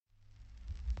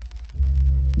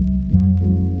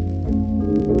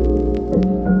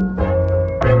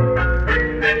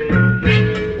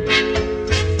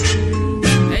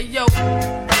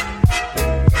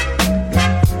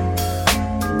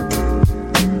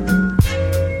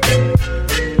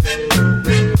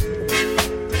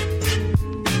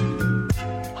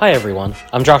Hi everyone,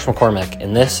 I'm Josh McCormick,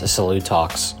 and this is Salute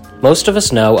Talks. Most of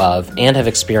us know of and have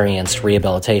experienced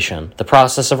rehabilitation, the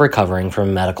process of recovering from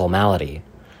a medical malady.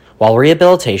 While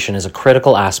rehabilitation is a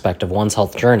critical aspect of one's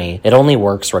health journey, it only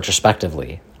works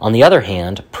retrospectively. On the other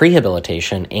hand,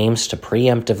 prehabilitation aims to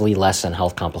preemptively lessen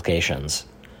health complications.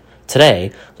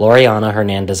 Today, Laureana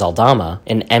Hernandez Aldama,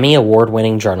 an Emmy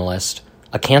Award-winning journalist,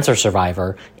 a cancer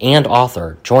survivor, and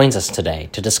author, joins us today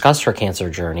to discuss her cancer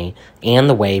journey and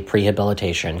the way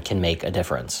prehabilitation can make a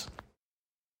difference.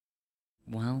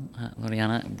 Well,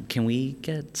 Laureana, can we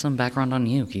get some background on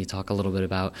you? Can you talk a little bit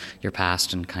about your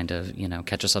past and kind of,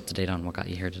 catch us up to date on what got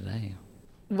you here today?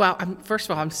 Well, first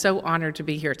of all, I'm so honored to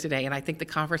be here today, and I think the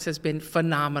conference has been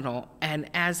phenomenal. And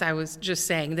as I was just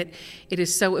saying, that it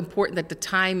is so important that the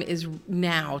time is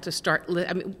now to start.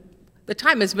 The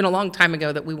time has been a long time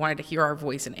ago that we wanted to hear our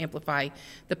voice and amplify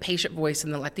the patient voice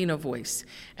and the Latino voice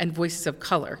and voices of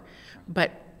color.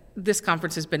 But this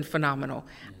conference has been phenomenal.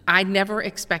 I never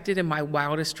expected in my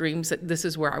wildest dreams that this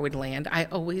is where I would land. I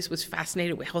always was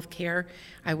fascinated with healthcare.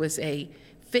 I was a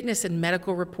fitness and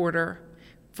medical reporter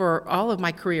for all of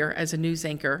my career as a news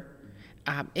anchor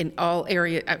in all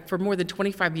areas. For more than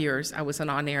 25 years, I was an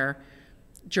on-air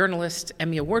journalist,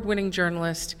 Emmy Award-winning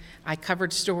journalist. I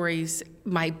covered stories.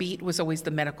 My beat was always the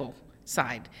medical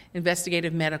side,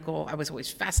 investigative medical. I was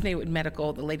always fascinated with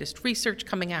medical, the latest research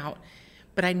coming out.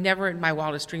 But I never in my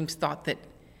wildest dreams thought that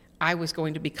I was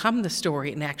going to become the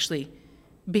story and actually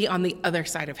be on the other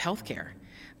side of healthcare.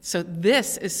 So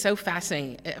this is so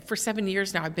fascinating. For 7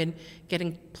 years now, I've been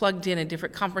getting plugged in at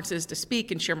different conferences to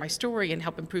speak and share my story and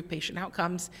help improve patient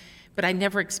outcomes. But I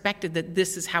never expected that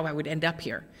this is how I would end up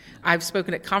here. I've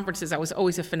spoken at conferences. I was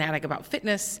always a fanatic about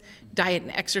fitness, diet,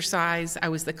 and exercise. I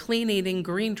was the clean eating,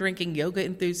 green drinking yoga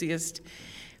enthusiast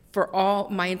for all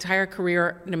my entire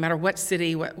career, no matter what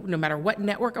city, no matter what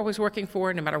network I was working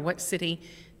for, no matter what city,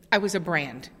 I was a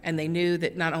brand. And they knew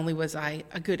that not only was I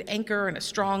a good anchor and a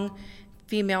strong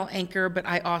female anchor, but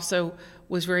I also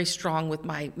was very strong with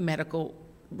my medical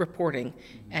reporting.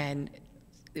 And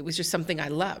it was just something I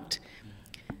loved.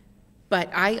 But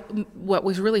what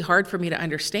was really hard for me to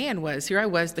understand was, here I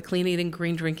was, the clean eating,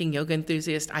 green drinking yoga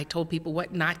enthusiast. I told people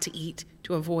what not to eat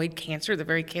to avoid cancer, the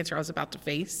very cancer I was about to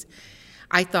face.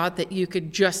 I thought that you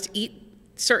could just eat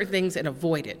certain things and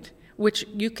avoid it, which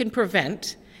you can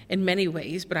prevent in many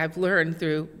ways, but I've learned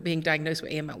through being diagnosed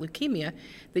with AML leukemia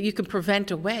that you can prevent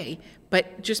away,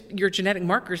 but just your genetic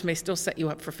markers may still set you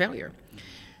up for failure.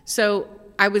 So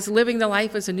I was living the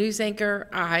life as a news anchor.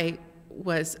 I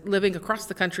was living across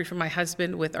the country from my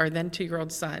husband with our then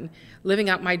 2-year-old son, living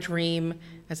out my dream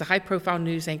as a high-profile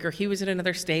news anchor. He was in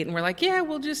another state, and we're like, yeah,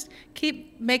 we'll just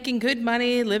keep making good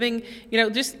money, living,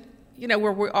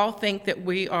 where we all think that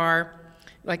we are,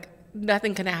 like,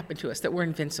 nothing can happen to us, that we're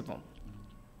invincible.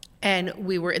 And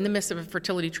we were in the midst of a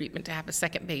fertility treatment to have a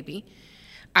second baby.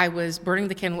 I was burning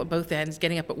the candle at both ends,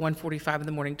 getting up at 1:45 in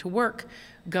the morning to work,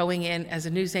 going in as a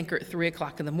news anchor at 3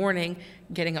 o'clock in the morning,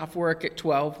 getting off work at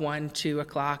 12, 1, 2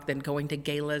 o'clock, then going to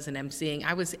galas and emceeing.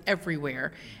 I was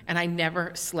everywhere, and I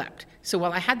never slept. So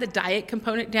while I had the diet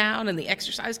component down and the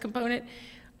exercise component,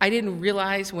 I didn't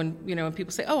realize when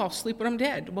people say, oh, I'll sleep when I'm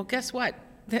dead. Well, guess what?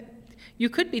 You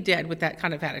could be dead with that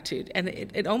kind of attitude. And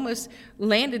it almost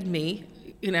landed me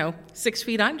 6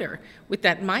 feet under with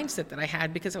that mindset that I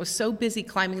had because I was so busy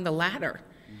climbing the ladder.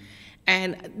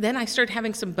 And then I started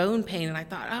having some bone pain, and I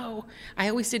thought, I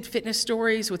always did fitness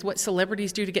stories with what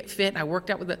celebrities do to get fit. I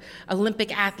worked out with the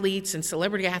Olympic athletes and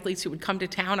celebrity athletes who would come to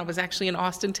town. I was actually in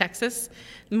Austin, Texas.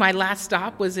 My last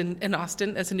stop was in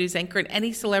Austin as a news anchor, and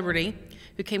any celebrity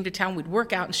who came to town would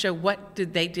work out and show what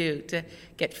did they do to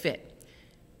get fit.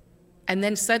 And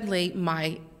then suddenly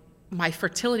my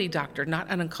fertility doctor, not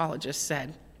an oncologist,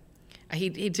 said, he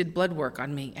did blood work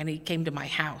on me, and he came to my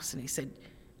house, and he said,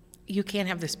 you can't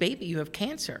have this baby, you have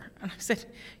cancer. And I said,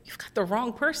 you've got the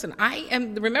wrong person.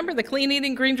 Remember the clean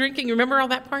eating, green drinking, remember all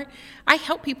that part? I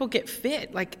help people get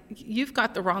fit, you've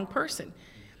got the wrong person.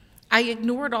 I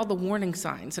ignored all the warning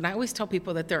signs, and I always tell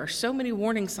people that there are so many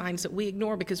warning signs that we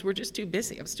ignore because we're just too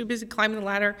busy. I was too busy climbing the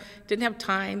ladder, didn't have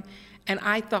time, and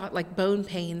I thought bone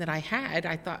pain that I had,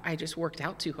 I thought I just worked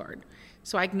out too hard.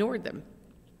 So I ignored them.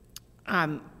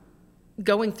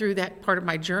 Going through that part of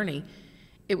my journey,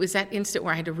 it was that instant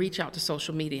where I had to reach out to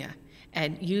social media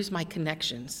and use my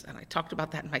connections. And I talked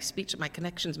about that in my speech, that my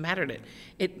connections mattered.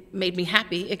 It made me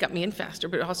happy, it got me in faster,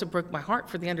 but it also broke my heart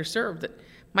for the underserved, that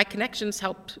my connections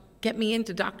helped get me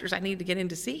into doctors I needed to get in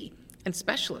to see and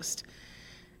specialists.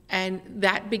 And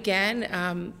that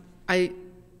began,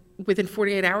 within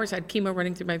 48 hours, I had chemo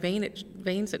running through my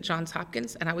veins at Johns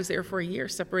Hopkins, and I was there for a year,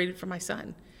 separated from my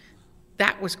son.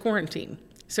 that was quarantine.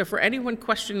 So for anyone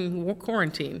questioning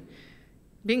quarantine,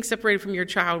 being separated from your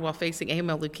child while facing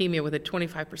AML leukemia with a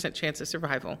 25% chance of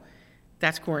survival,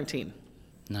 that's quarantine.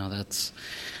 No,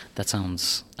 that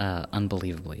sounds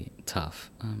unbelievably tough.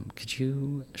 Could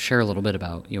you share a little bit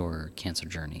about your cancer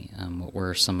journey? What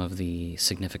were some of the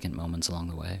significant moments along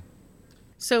the way?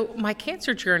 So my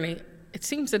cancer journey, it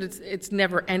seems that it's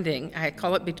never ending. I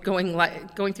call it going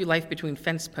through life between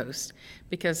fence posts,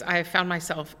 because I have found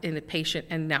myself in the patient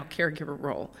and now caregiver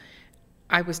role.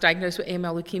 I was diagnosed with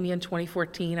AML leukemia in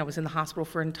 2014. I was in the hospital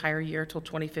for an entire year till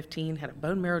 2015, had a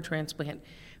bone marrow transplant.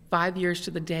 5 years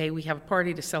to the day, we have a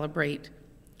party to celebrate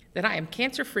that I am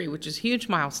cancer-free, which is a huge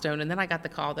milestone, and then I got the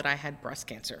call that I had breast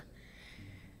cancer.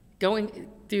 Going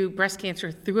through breast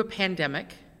cancer through a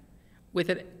pandemic with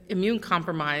an immune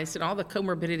compromised and all the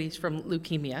comorbidities from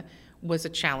leukemia was a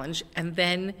challenge. And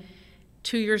then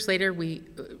 2 years later,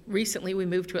 recently we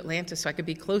moved to Atlanta so I could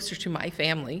be closer to my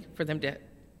family, for them to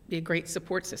be a great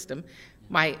support system.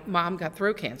 My mom got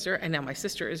throat cancer, and now my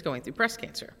sister is going through breast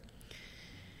cancer.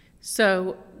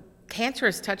 So cancer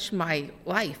has touched my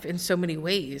life in so many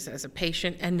ways as a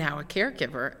patient and now a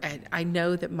caregiver, and I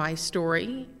know that my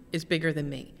story is bigger than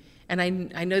me. And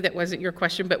I know that wasn't your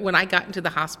question, but when I got into the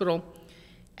hospital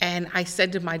and I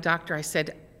said to my doctor, I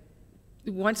said,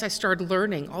 once I started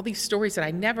learning all these stories that I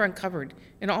never uncovered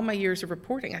in all my years of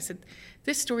reporting, I said,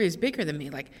 this story is bigger than me.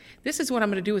 Like, this is what I'm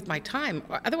going to do with my time.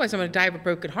 Otherwise, I'm going to die of a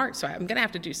broken heart, so I'm going to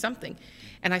have to do something.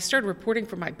 And I started reporting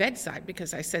from my bedside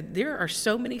because I said, there are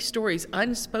so many stories,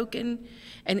 unspoken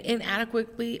and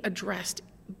inadequately addressed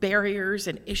barriers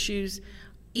and issues,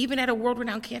 even at a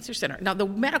world-renowned cancer center. Now, the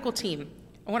medical team,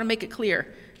 I want to make it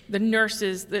clear, the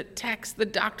nurses, the techs, the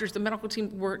doctors, the medical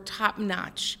team were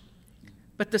top-notch.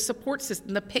 But the support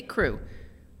system, the pit crew,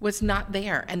 was not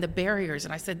there, and the barriers.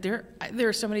 And I said, there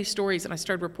are so many stories, and I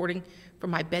started reporting from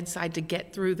my bedside to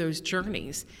get through those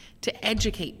journeys, to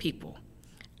educate people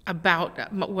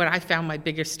about what I found my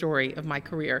biggest story of my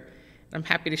career. And I'm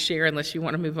happy to share unless you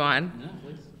want to move on. No,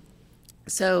 please.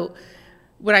 So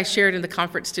what I shared in the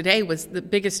conference today was the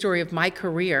biggest story of my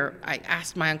career. I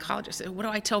asked my oncologist, what do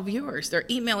I tell viewers? They're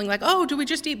emailing like, oh, do we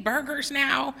just eat burgers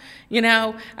now? You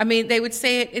know, I mean, they would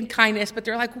say it in kindness, but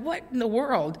they're like, what in the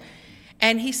world?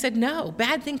 And he said, no,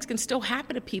 bad things can still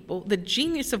happen to people. The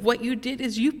genius of what you did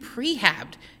is you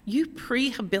prehabbed, you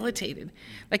prehabilitated.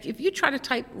 Like, if you try to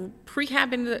type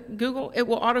prehab into Google, it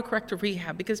will autocorrect to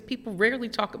rehab because people rarely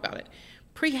talk about it.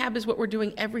 Prehab is what we're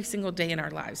doing every single day in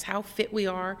our lives, how fit we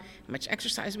are, how much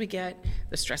exercise we get,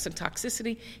 the stress and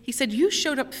toxicity. He said, you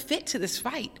showed up fit to this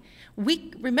fight.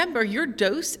 Remember, your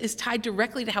dose is tied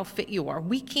directly to how fit you are.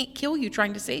 We can't kill you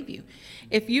trying to save you.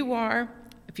 If you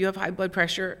have high blood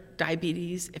pressure,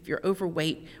 diabetes, if you're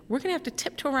overweight, we're going to have to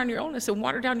tiptoe around your illness and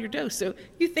water down your dose. So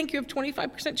you think you have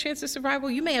 25% chance of survival,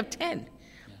 you may have 10.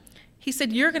 He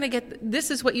said, you're going to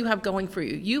this is what you have going for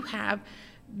you. You have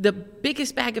the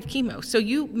biggest bag of chemo. So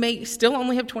you may still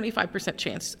only have 25%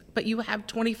 chance, but you have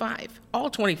 25, all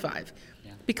 25,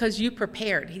 because you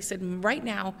prepared. He said, right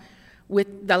now,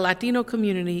 with the Latino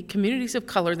community, communities of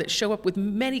color that show up with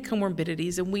many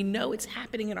comorbidities, and we know it's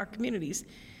happening in our communities,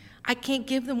 I can't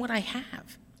give them what I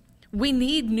have. We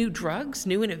need new drugs,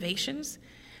 new innovations.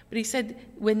 But he said,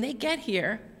 when they get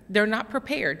here, they're not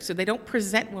prepared, so they don't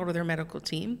present well to their medical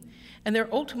team, and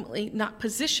they're ultimately not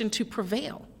positioned to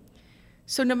prevail.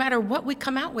 So no matter what we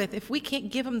come out with, if we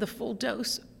can't give them the full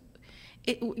dose,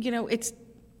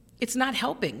 it's not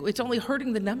helping. It's only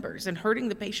hurting the numbers and hurting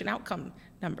the patient outcome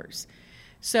numbers.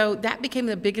 So that became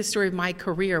the biggest story of my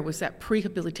career, was that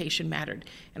prehabilitation mattered.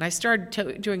 And I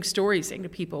started doing stories, saying to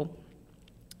people,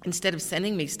 instead of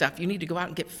sending me stuff, you need to go out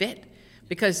and get fit,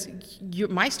 because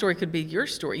my story could be your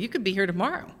story. You could be here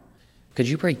tomorrow. Could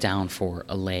you break down for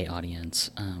a lay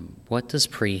audience, what does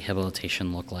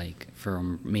prehabilitation look like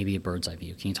from maybe a bird's eye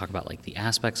view? Can you talk about like the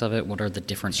aspects of it? What are the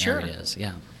different areas?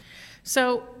 Yeah.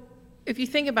 So if you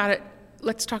think about it,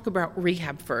 let's talk about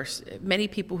rehab first. Many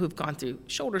people who've gone through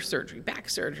shoulder surgery, back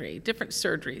surgery, different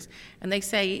surgeries, and they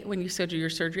say when you schedule your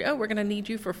surgery, oh, we're going to need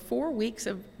you for 4 weeks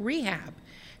of rehab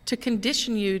to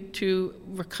condition you to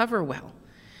recover well.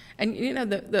 And you know,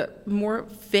 the more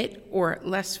fit or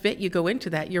less fit you go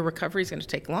into that, your recovery is going to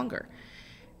take longer.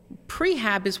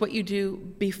 Prehab is what you do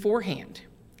beforehand.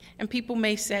 And people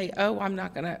may say, oh,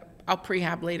 I'll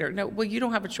prehab later. No, well, you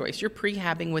don't have a choice. You're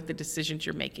prehabbing with the decisions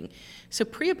you're making. So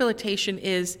prehabilitation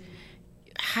is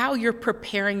how you're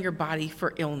preparing your body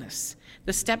for illness,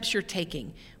 the steps you're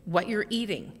taking, what you're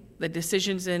eating, the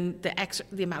decisions in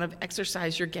the amount of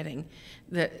exercise you're getting,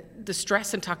 the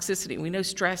stress and toxicity. We know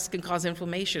stress can cause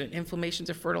inflammation, and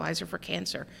inflammation's a fertilizer for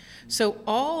cancer. So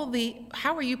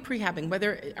how are you prehabbing?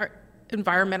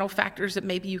 environmental factors that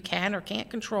maybe you can or can't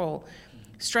control,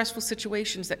 stressful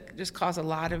situations that just cause a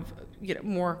lot of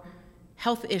more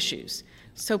health issues.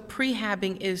 So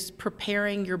prehabbing is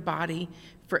preparing your body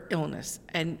for illness,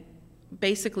 and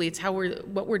basically it's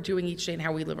what we're doing each day and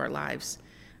how we live our lives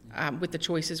with the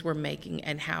choices we're making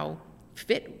and how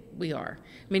fit we are.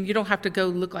 I mean, you don't have to go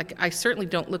look like, I certainly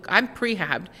don't look, I'm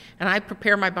prehabbed and I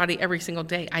prepare my body every single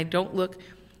day. I don't look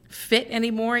fit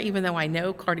anymore, even though I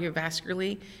know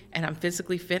cardiovascularly and I'm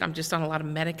physically fit. I'm just on a lot of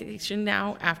medication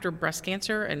now after breast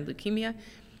cancer and leukemia.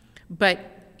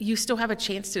 But you still have a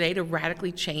chance today to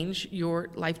radically change your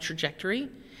life trajectory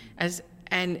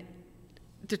and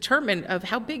determine of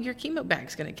how big your chemo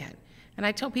bag's going to get. And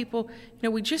I tell people,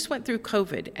 we just went through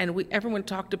COVID, and everyone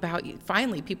talked about,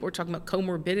 finally, people were talking about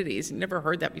comorbidities. You never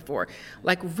heard that before.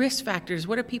 Like risk factors.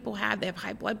 What do people have? They have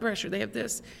high blood pressure. They have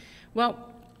this.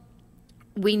 Well,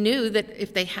 we knew that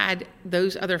if they had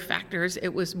those other factors, it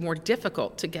was more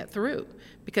difficult to get through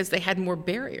because they had more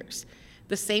barriers.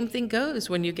 The same thing goes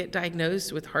when you get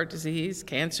diagnosed with heart disease,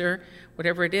 cancer,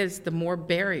 whatever it is, the more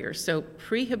barriers. So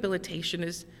prehabilitation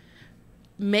is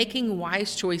making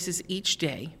wise choices each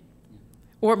day.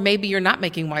 Or maybe you're not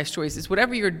making wise choices.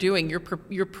 Whatever you're doing, you're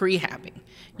prehabbing.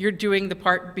 You're doing the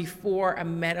part before a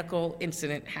medical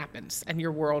incident happens and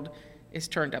your world is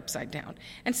turned upside down.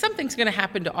 And something's going to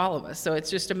happen to all of us. So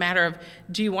it's just a matter of,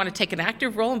 do you want to take an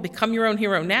active role and become your own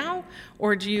hero now?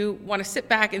 Or do you want to sit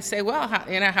back and say, well,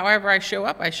 however I show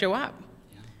up, I show up.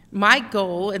 Yeah. My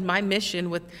goal and my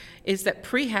mission is that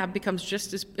prehab becomes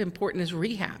just as important as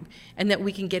rehab, and that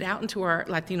we can get out into our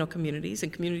Latino communities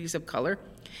and communities of color.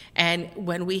 And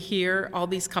when we hear all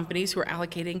these companies who are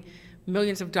allocating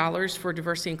millions of dollars for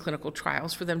diversity in clinical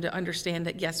trials, for them to understand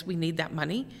that, yes, we need that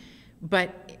money,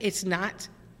 but it's not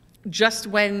just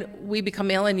when we become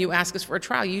ill and you ask us for a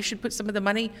trial. You should put some of the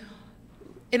money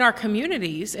in our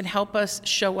communities and help us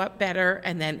show up better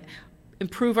and then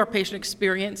improve our patient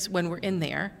experience when we're in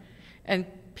there. And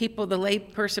people, the lay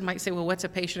person might say, well, what's a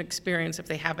patient experience if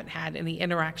they haven't had any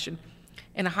interaction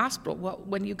in a hospital? Well,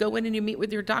 when you go in and you meet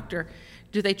with your doctor,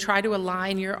 do they try to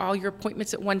align all your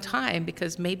appointments at one time?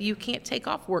 Because maybe you can't take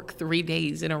off work 3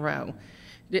 days in a row.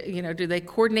 Do they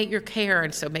coordinate your care?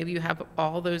 And so maybe you have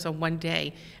all those on one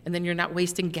day, and then you're not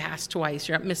wasting gas twice,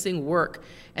 you're not missing work,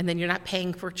 and then you're not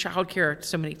paying for childcare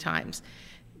so many times.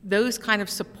 Those kind of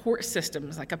support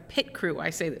systems, like a pit crew, I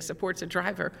say, that supports a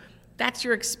driver, that's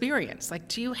your experience. Like,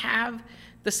 do you have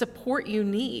the support you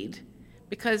need?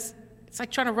 Because it's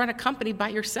like trying to run a company by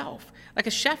yourself. Like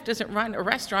a chef doesn't run a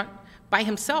restaurant by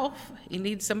himself. You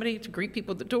need somebody to greet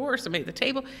people at the door, somebody at the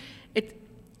table.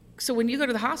 So when you go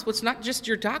to the hospital, it's not just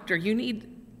your doctor. You need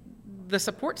the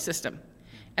support system.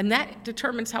 And that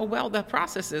determines how well the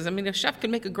process is. I mean, a chef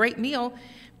can make a great meal,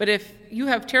 but if you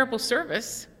have terrible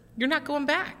service, you're not going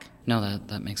back. No,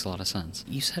 that makes a lot of sense.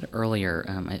 You said earlier,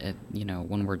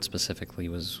 one word specifically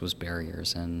was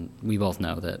barriers, and we both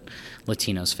know that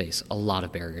Latinos face a lot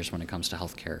of barriers when it comes to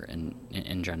healthcare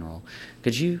in general.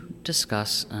 Could you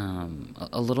discuss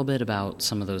a little bit about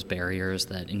some of those barriers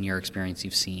that, in your experience,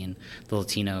 you've seen the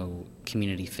Latino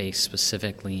community face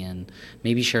specifically, and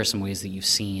maybe share some ways that you've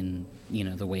seen,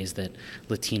 the ways that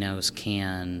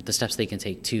Latinos the steps they can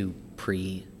take to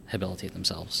prehabilitate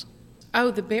themselves? Oh,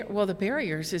 the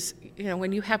barriers is,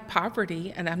 when you have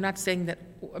poverty, and I'm not saying that,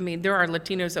 there are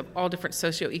Latinos of all different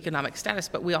socioeconomic status,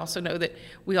 but we also know that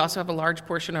we also have a large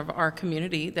portion of our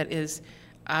community that is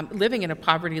living in a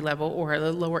poverty level or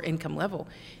a lower income level.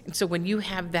 And so when you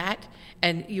have that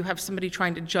and you have somebody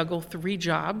trying to juggle 3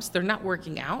 jobs, they're not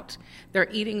working out, they're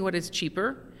eating what is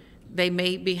cheaper. They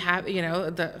may be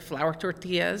the flour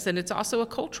tortillas, and it's also a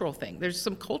cultural thing. There's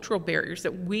some cultural barriers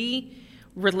that we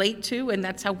relate to, and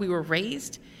that's how we were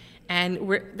raised, and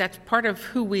that's part of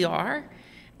who we are.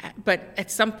 But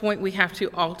at some point we have to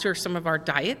alter some of our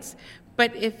diets.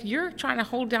 But if you're trying to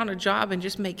hold down a job and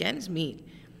just make ends meet,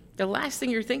 the last thing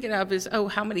you're thinking of is,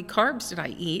 how many carbs did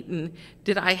I eat, and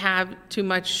did I have too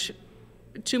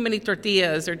many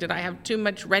tortillas, or did I have too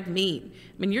much red meat?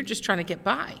 You're just trying to get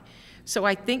by. So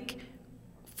I think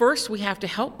first we have to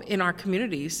help in our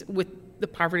communities with the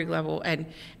poverty level, and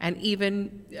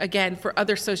even, again, for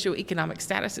other socioeconomic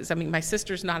statuses. My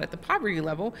sister's not at the poverty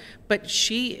level, but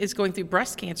she is going through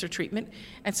breast cancer treatment,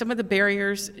 and some of the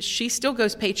barriers, she still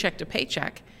goes paycheck to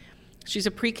paycheck. She's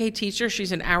a pre-K teacher,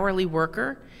 she's an hourly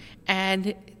worker,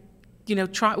 and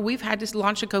we've had to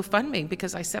launch a GoFundMe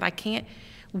because I said, I can't,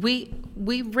 we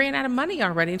ran out of money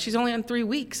already, and she's only on 3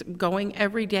 weeks, going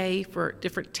every day for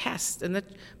different tests, and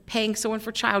paying someone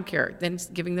for childcare, then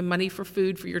giving them money for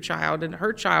food for your child and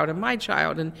her child and my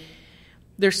child. And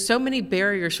there's so many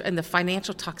barriers, and the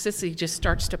financial toxicity just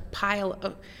starts to pile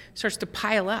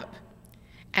up.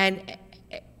 And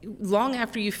long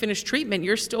after you finish treatment,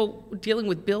 you're still dealing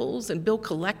with bills and bill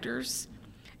collectors,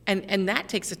 and that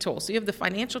takes a toll. So you have the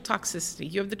financial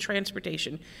toxicity, you have the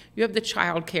transportation, you have the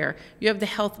child care, you have the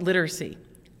health literacy.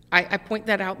 I point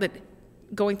that out, that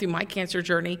going through my cancer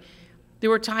journey, there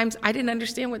were times I didn't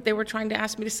understand what they were trying to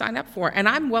ask me to sign up for, and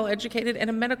I'm well educated and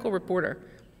a medical reporter.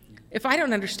 If I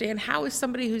don't understand, how is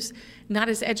somebody who's not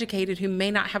as educated, who may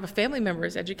not have a family member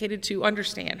as educated, to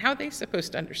understand? How are they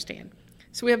supposed to understand?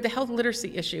 So we have the health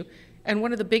literacy issue, and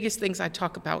one of the biggest things I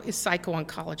talk about is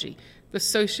psycho-oncology, the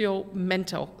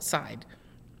socio-mental side.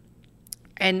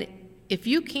 And if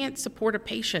you can't support a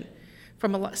patient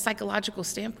from a psychological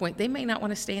standpoint, they may not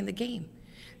want to stay in the game.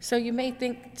 So you may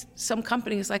think some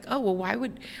companies like, oh, well, why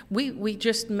would we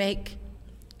just make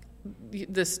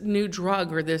this new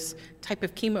drug or this type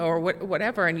of chemo or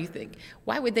whatever, and you think,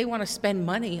 why would they want to spend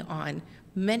money on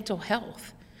mental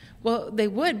health? Well, they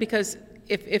would, because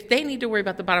if they need to worry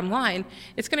about the bottom line,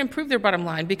 it's going to improve their bottom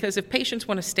line, because if patients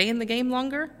want to stay in the game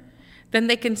longer, then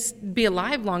they can be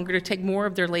alive longer to take more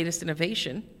of their latest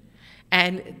innovation.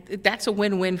 And that's a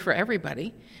win-win for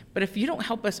everybody. But if you don't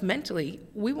help us mentally,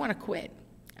 we want to quit.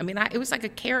 I mean, it was like a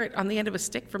carrot on the end of a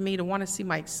stick for me to want to see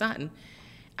my son.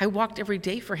 I walked every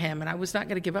day for him, and I was not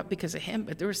going to give up because of him,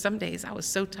 but there were some days I was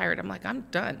so tired. I'm like, I'm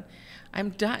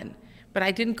done. But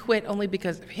I didn't quit only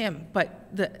because of him.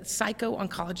 But the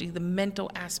psycho-oncology, the mental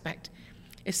aspect,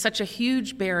 is such a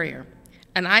huge barrier.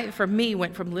 And for me,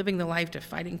 went from living the life to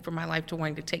fighting for my life to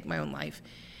wanting to take my own life.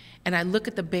 And I look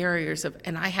at the barriers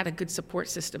and I had a good support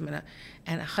system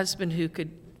and a husband who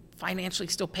could financially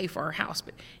still pay for our house.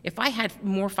 But if I had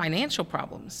more financial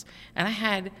problems and I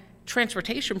had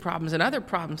transportation problems and other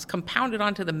problems compounded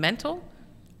onto the mental,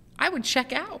 I would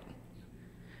check out.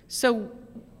 So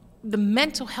the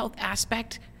mental health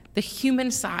aspect, the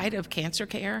human side of cancer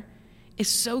care, is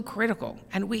so critical,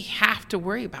 and we have to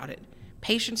worry about it.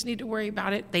 Patients need to worry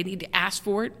about it. They need to ask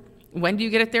for it. When do you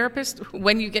get a therapist?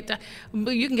 You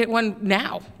can get one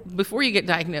now, before you get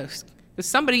diagnosed. Because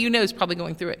somebody you know is probably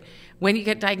going through it. When you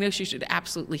get diagnosed, you should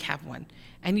absolutely have one.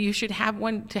 And you should have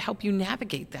one to help you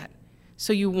navigate that.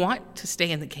 So you want to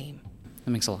stay in the game.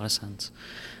 That makes a lot of sense.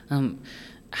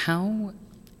 How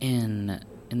in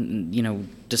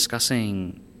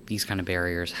discussing these kind of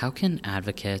barriers, how can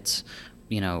advocates,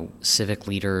 civic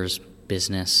leaders,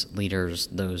 business leaders,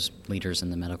 those leaders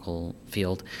in the medical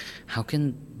field, how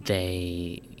can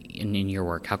they, in your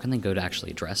work, how can they go to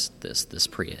actually address this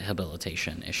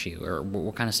prehabilitation issue, or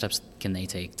what kind of steps can they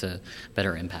take to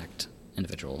better impact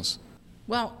individuals?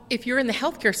 Well, if you're in the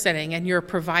healthcare setting and you're a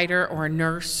provider or a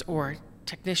nurse or a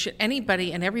technician,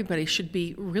 anybody and everybody should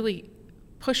be really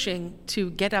pushing to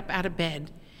get up out of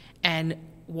bed and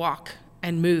walk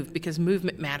and move, because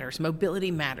movement matters,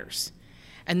 mobility matters.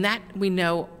 And that, we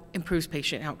know, improves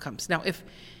patient outcomes. Now, I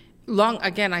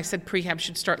said prehab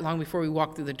should start long before we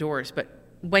walk through the doors, but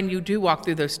when you do walk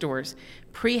through those doors,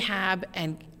 prehab,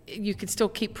 and you can still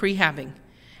keep prehabbing,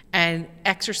 and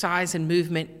exercise and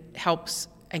movement helps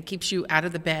and keeps you out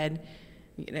of the bed.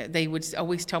 They would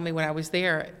always tell me when I was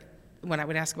there, when I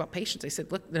would ask about patients, they said,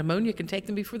 look, the pneumonia can take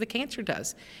them before the cancer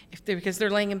does, because they're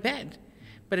laying in bed.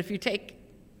 But if you take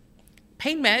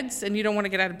pain meds and you don't want to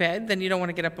get out of bed, then you don't want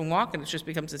to get up and walk, and it just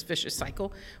becomes this vicious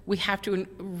cycle. We have to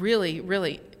really,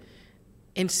 really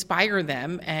inspire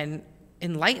them and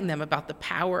enlighten them about the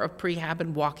power of prehab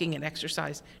and walking and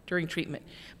exercise during treatment.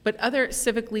 But other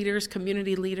civic leaders,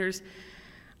 community leaders,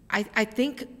 I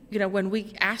think, when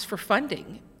we ask for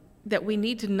funding, that we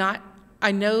need to not,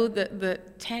 I know that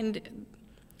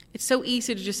it's so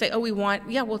easy to just say,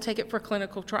 we'll take it for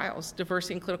clinical trials,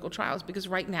 diversity in clinical trials, because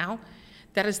right now,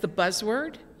 that is the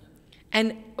buzzword.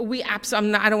 And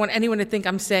I don't want anyone to think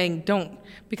I'm saying don't,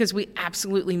 because we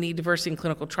absolutely need diversity in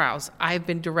clinical trials. I've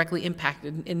been directly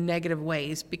impacted in negative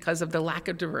ways because of the lack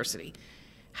of diversity.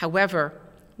 However,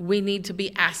 we need to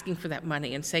be asking for that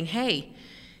money and saying, hey,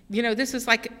 this is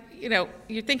like,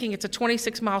 you're thinking it's a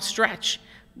 26-mile stretch.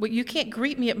 Well, you can't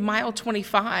greet me at mile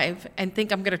 25 and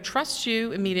think I'm going to trust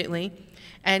you immediately,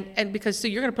 and because so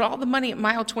you're going to put all the money at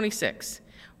mile 26.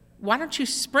 Why don't you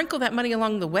sprinkle that money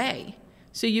along the way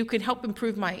so you can help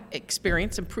improve my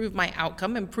experience, improve my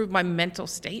outcome, improve my mental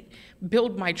state,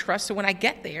 build my trust, so when I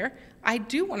get there, I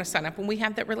do want to sign up when we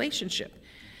have that relationship.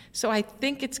 So I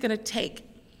think it's going to take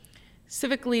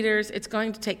civic leaders, it's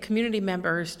going to take community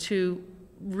members to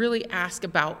really ask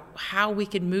about how we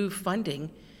can move funding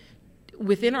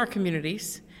within our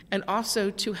communities and also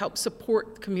to help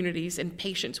support communities and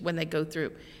patients when they go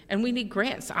through. And we need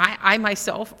grants. I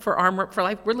myself, for Arm Work for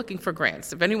Life, we're looking for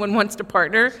grants. If anyone wants to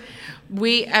partner,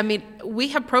 we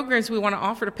have programs we want to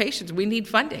offer to patients. We need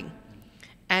funding.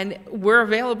 And we're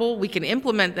available. We can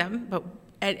implement them.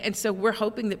 And so we're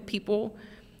hoping that people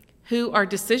who are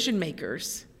decision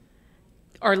makers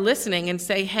are listening and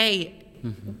say, hey,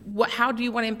 how do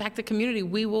you want to impact the community?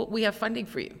 We have funding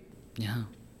for you. Yeah,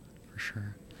 for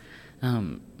sure.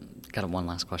 Got one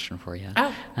last question for you.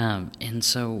 Oh. And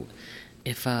so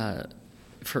if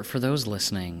for those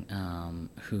listening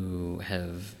who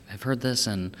have heard this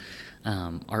and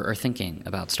are thinking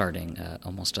about starting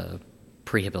almost a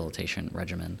prehabilitation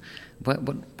regimen, what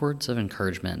words of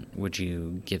encouragement would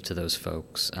you give to those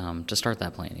folks to start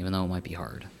that plan, even though it might be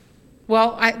hard?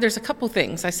 Well, there's a couple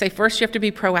things. I say first you have to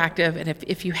be proactive, and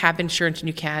if you have insurance and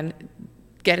you can,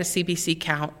 get a CBC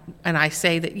count. And I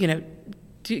say that,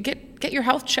 get your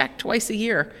health checked twice a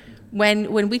year.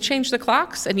 When we change the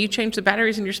clocks and you change the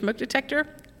batteries in your smoke detector,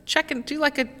 check and do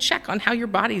like a check on how your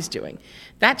body's doing.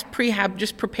 That's prehab,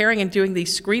 just preparing and doing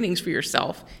these screenings for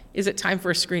yourself. Is it time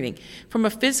for a screening? From a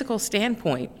physical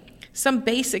standpoint, some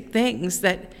basic things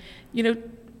that,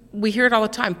 we hear it all the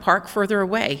time: park further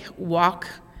away, walk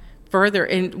further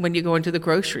in when you go into the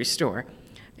grocery store.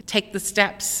 Take the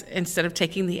steps instead of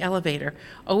taking the elevator.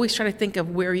 Always try to think of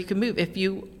where you can move. If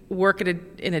you work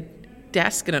in a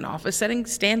desk in an office setting,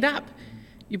 stand up.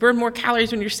 You burn more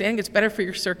calories when you're standing. It's better for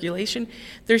your circulation.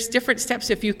 There's different steps.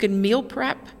 If you can meal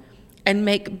prep and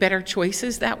make better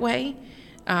choices that way,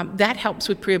 that helps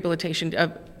with prehabilitation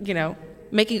of,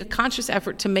 making a conscious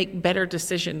effort to make better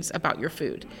decisions about your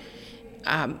food.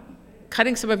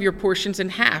 Cutting some of your portions in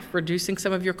half, reducing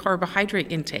some of your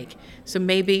carbohydrate intake. So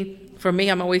maybe, for me,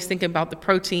 I'm always thinking about the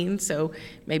protein, so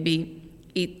maybe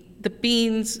eat the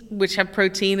beans, which have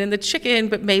protein, and the chicken,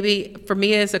 but maybe for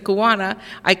me as a Cubana,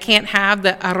 I can't have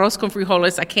the arroz con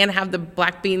frijoles, I can't have the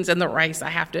black beans and the rice, I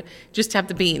have to just have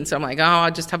the beans. So I'm like,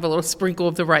 I'll just have a little sprinkle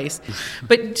of the rice.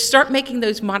 But start making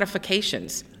those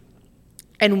modifications.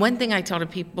 And one thing I tell to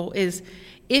people is,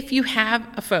 if you have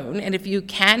a phone, and if you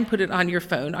can put it on your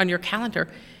phone, on your calendar,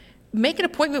 make an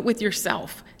appointment with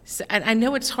yourself. And I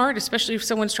know it's hard, especially if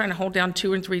someone's trying to hold down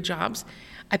 2 and 3 jobs.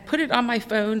 I put it on my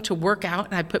phone to work out,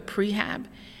 and I put prehab,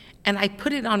 and I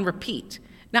put it on repeat.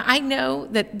 Now, I know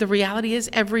that the reality is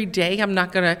every day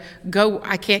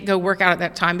I can't go work out at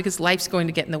that time because life's going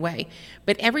to get in the way.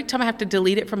 But every time I have to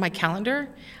delete it from my calendar,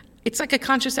 it's like a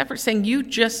conscious effort saying, you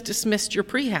just dismissed your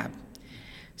prehab.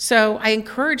 So I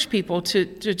encourage people to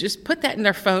just put that in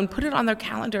their phone, put it on their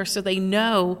calendar so they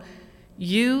know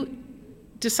you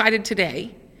decided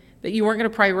today that you weren't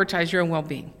going to prioritize your own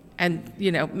well-being. And,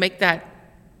 make that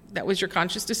was your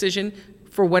conscious decision.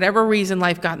 For whatever reason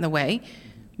life got in the way.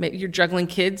 Maybe you're juggling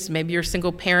kids, maybe you're a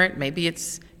single parent, maybe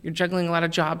you're juggling a lot of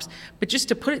jobs. But just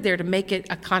to put it there, to make it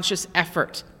a conscious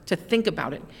effort to think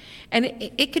about it. And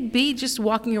it could be just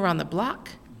walking around the block.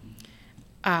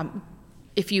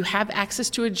 If you have access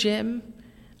to a gym,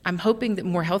 I'm hoping that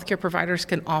more healthcare providers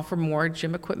can offer more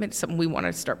gym equipment, something we want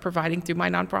to start providing through my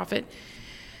nonprofit.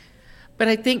 But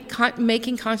I think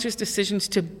making conscious decisions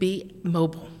to be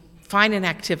mobile, find an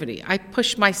activity. I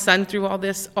push my son through all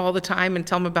this all the time and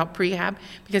tell him about prehab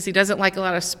because he doesn't like a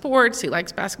lot of sports. He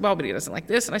likes basketball, but he doesn't like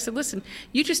this. And I said, listen,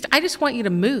 I just want you to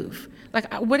move.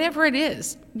 Like, whatever it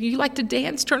is. You like to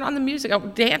dance? Turn on the music. I'll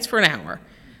dance for an hour.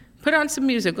 Put on some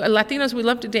music. Latinos, we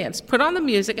love to dance. Put on the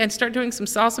music and start doing some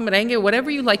salsa, merengue, whatever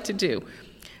you like to do.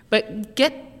 But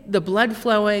get the blood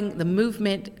flowing, the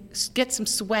movement, get some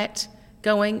sweat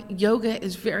going. Yoga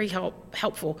is very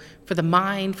helpful for the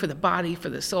mind, for the body, for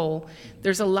the soul.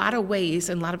 There's a lot of ways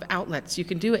and a lot of outlets you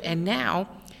can do it. And now,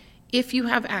 if you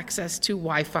have access to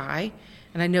Wi-Fi,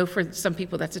 and I know for some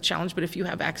people that's a challenge, but if you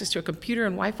have access to a computer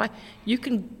and Wi-Fi, you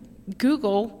can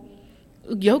Google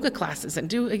yoga classes and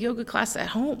do a yoga class at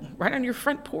home, right on your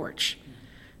front porch.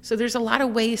 So there's a lot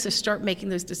of ways to start making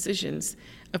those decisions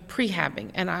of prehabbing.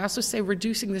 And I also say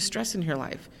reducing the stress in your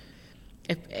life.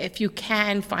 If you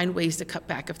can find ways to cut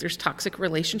back, if there's toxic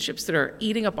relationships that are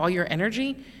eating up all your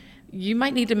energy, you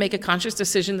might need to make a conscious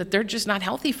decision that they're just not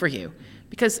healthy for you.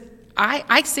 Because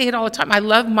I say it all the time. I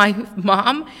love my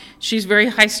mom. She's very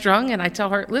high strung, and I tell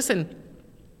her, listen,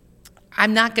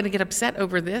 I'm not going to get upset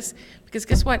over this because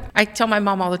guess what? I tell my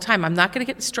mom all the time, I'm not going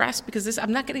to get stressed because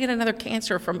I'm not going to get another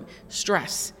cancer from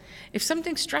stress. If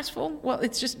something's stressful, well,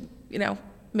 it's just,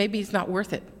 maybe it's not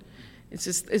worth it. It's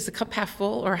just, is the cup half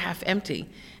full or half empty?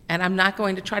 And I'm not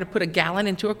going to try to put a gallon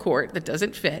into a quart that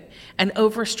doesn't fit and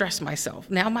overstress myself.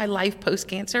 Now my life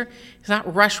post-cancer is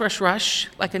not rush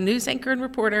like a news anchor and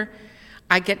reporter.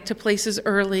 I get to places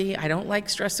early. I don't like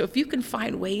stress. So if you can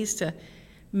find ways to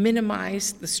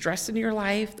minimize the stress in your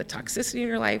life, the toxicity in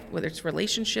your life, whether it's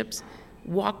relationships,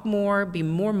 walk more, be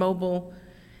more mobile,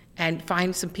 and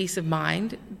find some peace of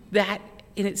mind, that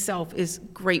in itself is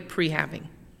great prehabbing.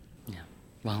 Yeah.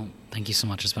 Well, thank you so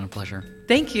much. It's been a pleasure.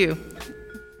 Thank you.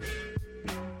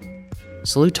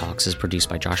 Salute Talks is produced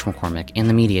by Josh McCormick and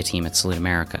the media team at Salute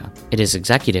America. It is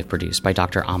executive produced by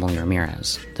Dr. Amelie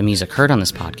Ramirez. The music heard on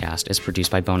this podcast is produced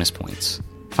by Bonus Points.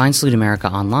 Find Salute America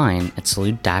online at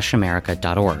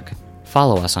salute-america.org.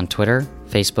 Follow us on Twitter,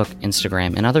 Facebook,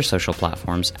 Instagram, and other social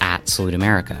platforms at Salute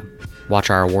America. Watch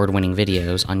our award-winning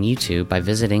videos on YouTube by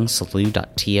visiting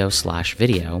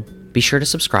salute.to/video. Be sure to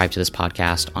subscribe to this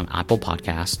podcast on Apple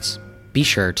Podcasts.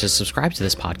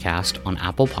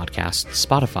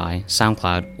 Spotify,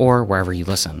 SoundCloud, or wherever you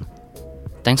listen.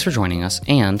 Thanks for joining us,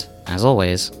 and, as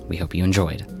always, we hope you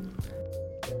enjoyed.